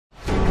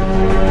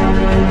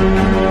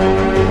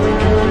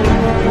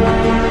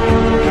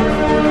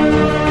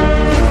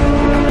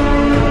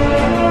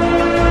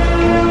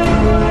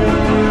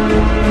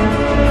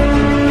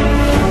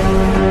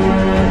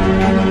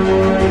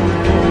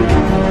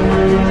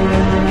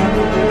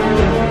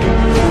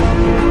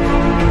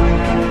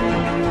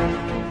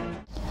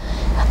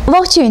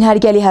Ողջույն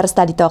հարգելի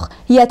հեռուստադիտող,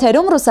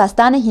 եթերում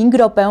Ռուսաստանը 5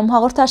 րոպեում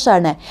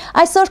հաղորդաշարն է։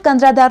 Այսօր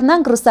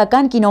կանդրադառնանք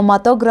ռուսական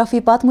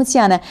կինոմատոգրաֆի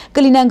պատմությանը,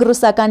 կլինենք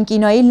ռուսական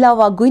կինոյի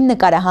լավագույն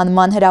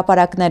նկարահանման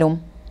հրապարակներում։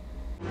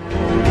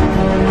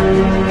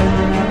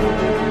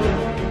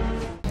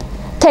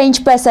 Թե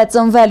ինչպես է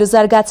ծնվել ու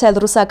զարգացել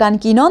ռուսական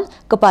կինոն,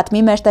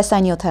 կպատմի մեր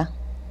տեսանյութը։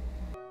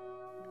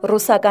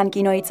 Ռուսական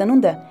կինոյի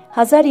ծնունդը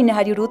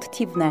 1908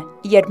 թիվն է,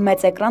 երբ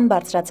մեծ էկրան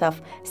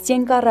բարձրացավ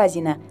Ստենկա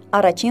Ռազինը,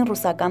 առաջին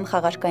ռուսական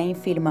խաղարկային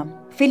ֆիլմը։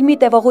 Ֆիլմի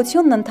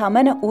տևողությունն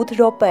ընդամենը 8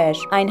 րոպե էր։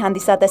 Այն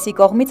հանդիսատեսի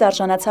կողմից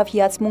արժանացավ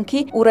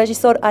հիացմունքի ու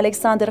ռեժիսոր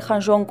Ալեքսանդր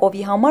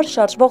Խանժոնկովի համար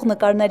շարժվող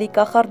նկարների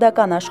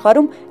կախարդական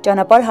աշխարհում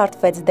ճանապարհ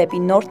հարթվեց դեպի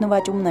նոր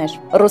նվաճումներ։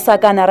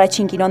 Ռուսական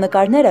առաջին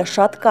կինոնկարները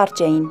շատ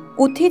կարճ էին՝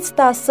 8-ից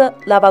 10,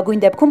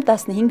 լավագույն դեպքում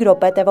 15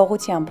 րոպե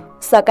տևողությամբ։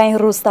 Սակայն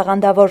ռուս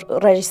տաղանդավոր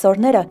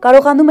ռեժիսորները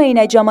կարողանում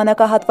էին այդ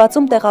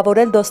ժամանակահատվածում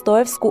տեղավորել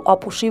Դոստոևսկու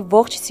ապուշի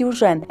ողջ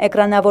սյուժեն,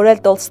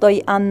 էկրանավորել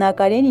Տոլստոյի Աննա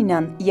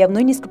Կարենինան և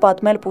նույնիսկ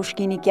պատմել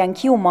Պուշկինի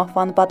կյանքի ու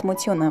մահվան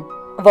պատմությունը։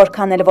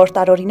 Որքան էլ որ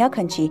տարօրինակ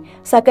հնչի,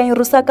 սակայն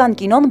ռուսական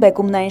կինոն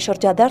բեկումնային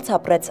շրջադարձ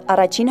ապրեց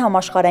առաջին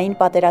համաշխարհային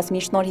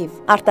պատերազմի շնորհիվ։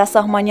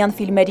 Արտասահմանյան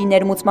ֆիլմերի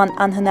ներմուծման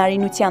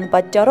անհնարինության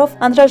պատճառով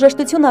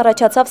անհրաժեշտություն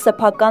առաջացավ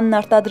սեփականն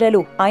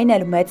արտադրելու, այն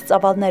էլ մեծ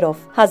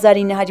ծավալներով։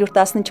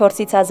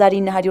 1914-ից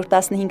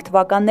 1915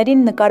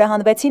 թվականներին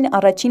նկարահանվեցին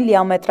առաջին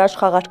լիամետրաժ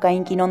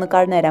խաղարկային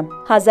կինոնկարները։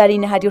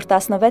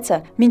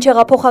 1916-ը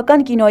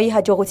մինչեղափոխական կինոյի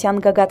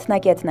հաջողության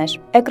գագաթնակետն էր։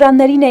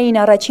 Էկրաններին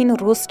էին առաջին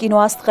ռուս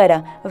կինոաստղերը՝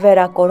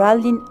 Վերա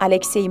Կորալլին,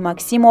 Ալեքսեյ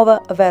Մաքսիմովը,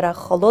 Վերա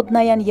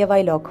Խոլոդնայան և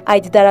այլոք։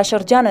 Այդ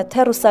դարաշրջանը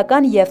թե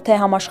ռուսական և թե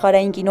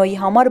համաշխարհային կինոյի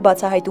համար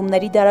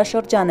բացահայտումների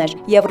դարաշրջան էր,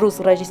 և ռուս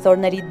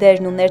ռեժիսորների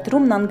դերն ու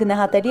ներդրումն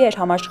անգնահատելի էր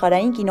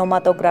համաշխարհային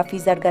կինոմատոգրաֆի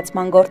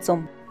զարգացման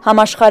գործում։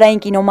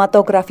 Համաշխարհային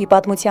կինոմատոգրաֆի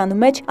պատմության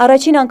մեջ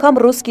առաջին անգամ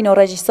ռուս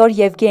կինոռեժիսոր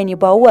Եվգենի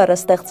Բաուերը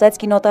ստեղծեց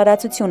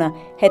կինոտարածությունը,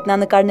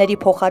 հետնանկարների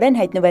փոխարեն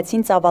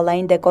հայտնվեցին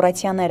ծավալային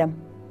դեկորացիաները։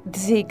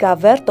 Դզիգա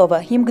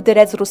Վերտովը հիմք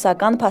դրեց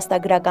ռուսական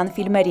փաստագրական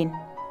ֆիլմերին։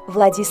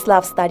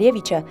 Վլադիսլավ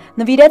Ստարևիչը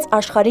նվիրեց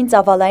աշխարհին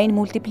ծավալային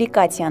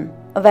մուլտիպլիկացիան։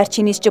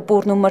 Վերջինիս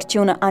ճպուրն ու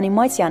մրջյունը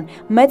անիմացիան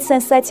մեծ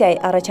սենսացիա է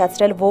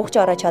առաջացրել ողջ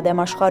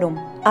առաջադեմ աշխարհում։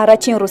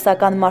 Առաջին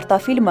ռուսական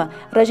մարտաֆիլմը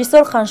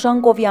ռեժիսոր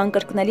Խանժոնկովի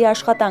անկրկնելի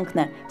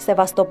աշխատանքն է՝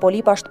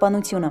 Սևաստոպոլի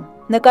պաշտպանությունը։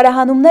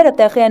 Նկարահանումները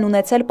տեղի են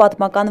ունեցել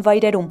պատմական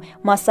վայրերում,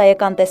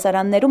 մասսայական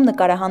տեսարաններում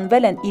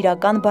նկարահանվել են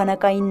իրական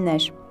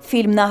բանակայիններ։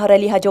 Ֆիլմն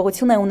ահռելի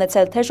հաջողություն է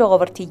ունեցել թե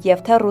ժողովրդի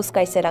և թե ռուս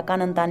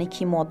կայսերական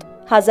ընտանիքի մոտ։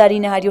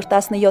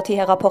 1917-ի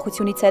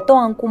հեղափոխությունից հետո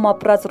անկում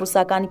ապրած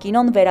ռուսական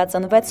կինոն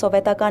վերածնվեց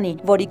սովետականի,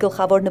 որի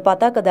գլխավոր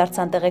նպատակը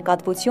դարձան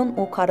տեղեկատվություն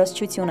ու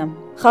քարոզչությունը։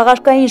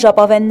 Խաղարկային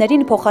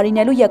ժապավեններին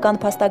փոխարինելու եկան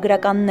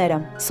փաստագրականները։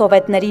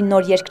 Սովետների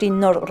նոր երկրի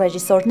նոր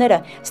ռեժիսորները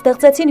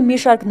ստեղծեցին մի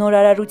շարք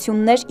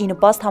նորարարություններ ի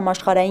նպաստ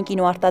համաշխարհային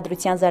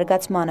կինոարտադրության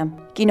զարգացմանը։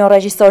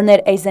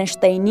 Կինոռեժիսորներ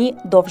Էյզենշտեյնի,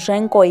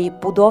 Դովժենկոյի,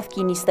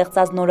 Պուդովկինի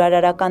ստեղծած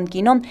նորարարական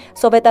կինոն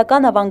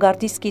սովետական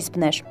ավանգարդի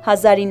սկիզբն էր։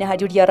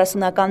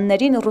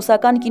 1930-ականներին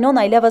ռուսական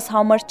կինոն այլևս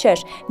համր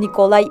չէր։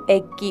 Նիկոլայ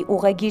Էգկի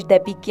 «Ուղեգիր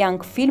դեպի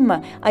կյանք» ֆիլմը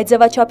այդ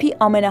ձևաչափի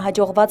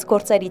ամենահաջողված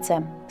գործերից է։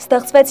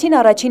 Ստեղծվեցին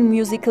առաջին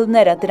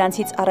մյուզիքլները,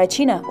 դրանցից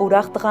առաջինը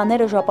 «Ուրախ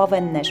տղաները»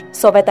 ժապավենն էր։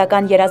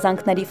 Սովետական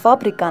երազանքների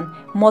ֆաբրիկան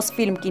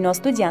Մոսֆիլմ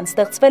կինոստուդիան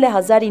ստեղծվել է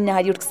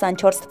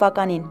 1924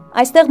 թվականին։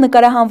 Այստեղ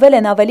նկարահանվել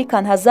են ավելի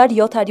քան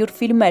 1700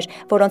 ֆիլմեր,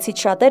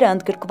 որոնցից շատերը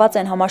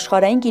ընդգրկված են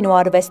համաշխարհային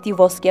կինոարվեստի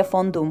ոսկե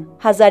ֆոնդում։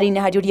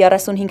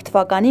 1935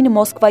 թվականին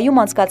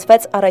Մոսկվայում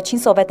անցկացվեց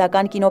առաջին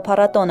սովետական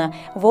կինոփառատոնը,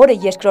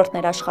 որը երկրորդն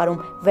էր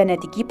աշխարհում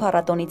Վենետիկի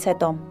փառատոնից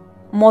հետո։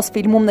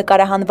 Մոսֆիլմում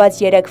նկարահանված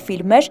 3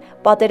 ֆիլմեր՝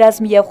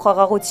 «Պատերազմ և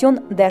խաղաղություն»,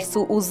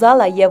 «Դերսու ու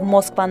Զալա» և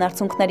 «Մոսկվան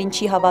արցունքներին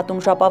չի հավատում»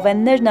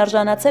 ժապավեններն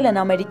արժանացել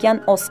են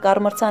ամերիկյան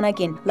Օսկար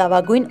մրցանակին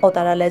լավագույն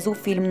օտարալեզու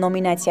ֆիլմ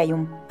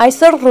նոմինացիայում։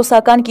 Այսօր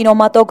ռուսական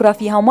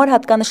կինոմատոգրաֆի համար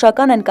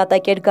հատկանշական են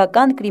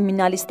կատակերգական,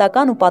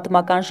 կրիմինալիստական ու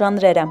պատմական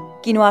ժանրերը։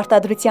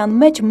 Կինոարտադրության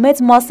մեջ մեծ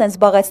մաս են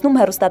զբաղեցնում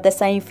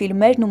հեռուստատեսային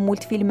ֆիլմերն ու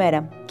մուլտֆիլմերը։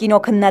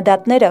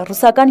 Կինոքննադատները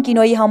ռուսական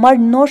կինոյի համար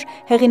նոր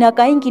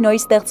հեղինակային կինոյի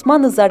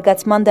ստեղծման ու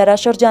զարգացման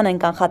դարաշրջան են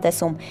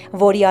կանխատեսում,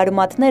 որի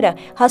արմատները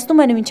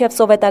հասնում են մինչև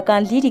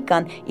սովետական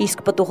լիրիկան, իսկ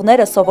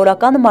պտուղները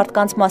սովորական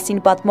մարդկանց մասին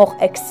պատմող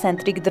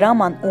էքսցենտրիկ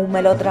դրաման ու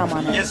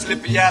մելոդրաման են։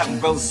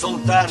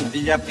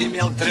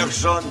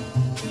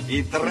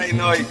 И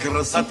тройной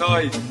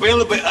красотой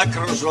был бы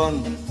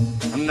окружен.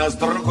 Но с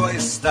другой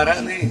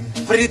стороны,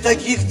 при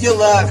таких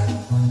делах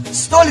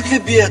столько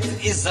бед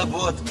и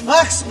забот.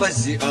 Ах,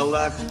 спаси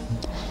Аллах!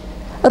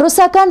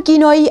 Ռուսական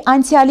կինոյի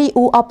անցյալի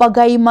ու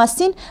ապագայի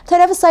մասին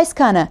թերևս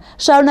այսքանը։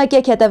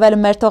 Շարունակեք հետևել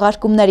մեր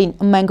թողարկումներին։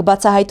 Մենք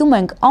բացահայտում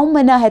ենք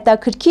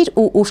ամենահետաքրքիր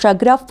ու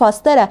ուշագրավ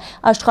փաստերը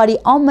աշխարհի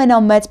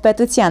ամենամեծ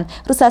պետության՝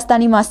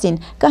 Ռուսաստանի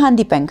մասին։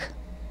 Կհանդիպենք։